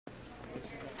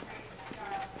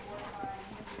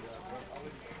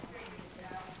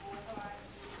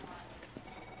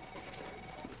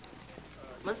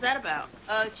What's that about?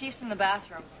 Chief's in the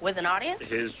bathroom. With an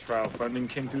audience? His trial funding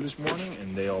came through this morning,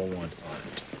 and they all want on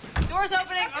it. Door's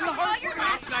opening. I'm the hardest working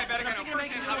man tonight. Better get a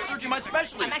first-hand top surgery, my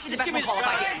specialty. I'm actually the Just best give one me the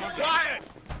qualified shot. here. Quiet!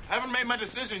 I haven't made my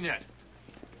decision yet.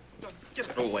 Get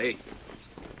it away.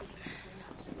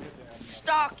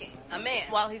 Stalking a man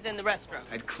while he's in the restroom.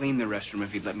 I'd clean the restroom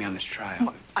if he'd let me on this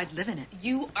trial. I'd live in it.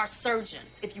 You are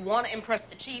surgeons. If you want to impress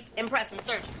the chief, impress him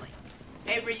surgically.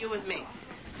 Avery, you with me.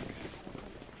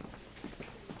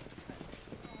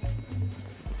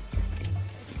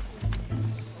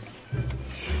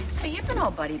 So you've been all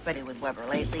buddy-buddy with Weber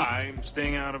lately. I'm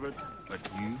staying out of it, but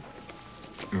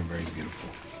you're very beautiful.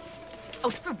 Oh,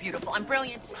 super beautiful. I'm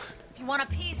brilliant. If you want to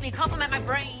appease me, compliment my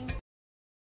brain.